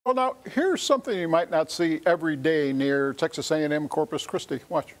Well, now, here's something you might not see every day near Texas A&M Corpus Christi.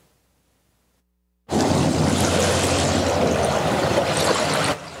 Watch.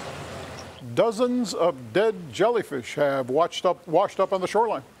 Dozens of dead jellyfish have washed up on the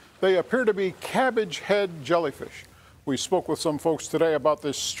shoreline. They appear to be cabbage head jellyfish. We spoke with some folks today about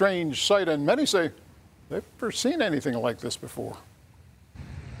this strange sight, and many say they've never seen anything like this before.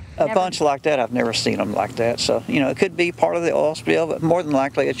 A bunch like that, I've never seen them like that. So, you know, it could be part of the oil spill, but more than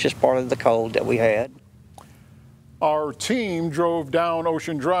likely it's just part of the cold that we had. Our team drove down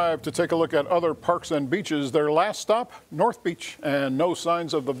Ocean Drive to take a look at other parks and beaches. Their last stop, North Beach, and no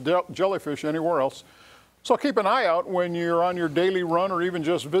signs of the jellyfish anywhere else. So keep an eye out when you're on your daily run or even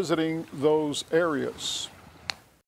just visiting those areas.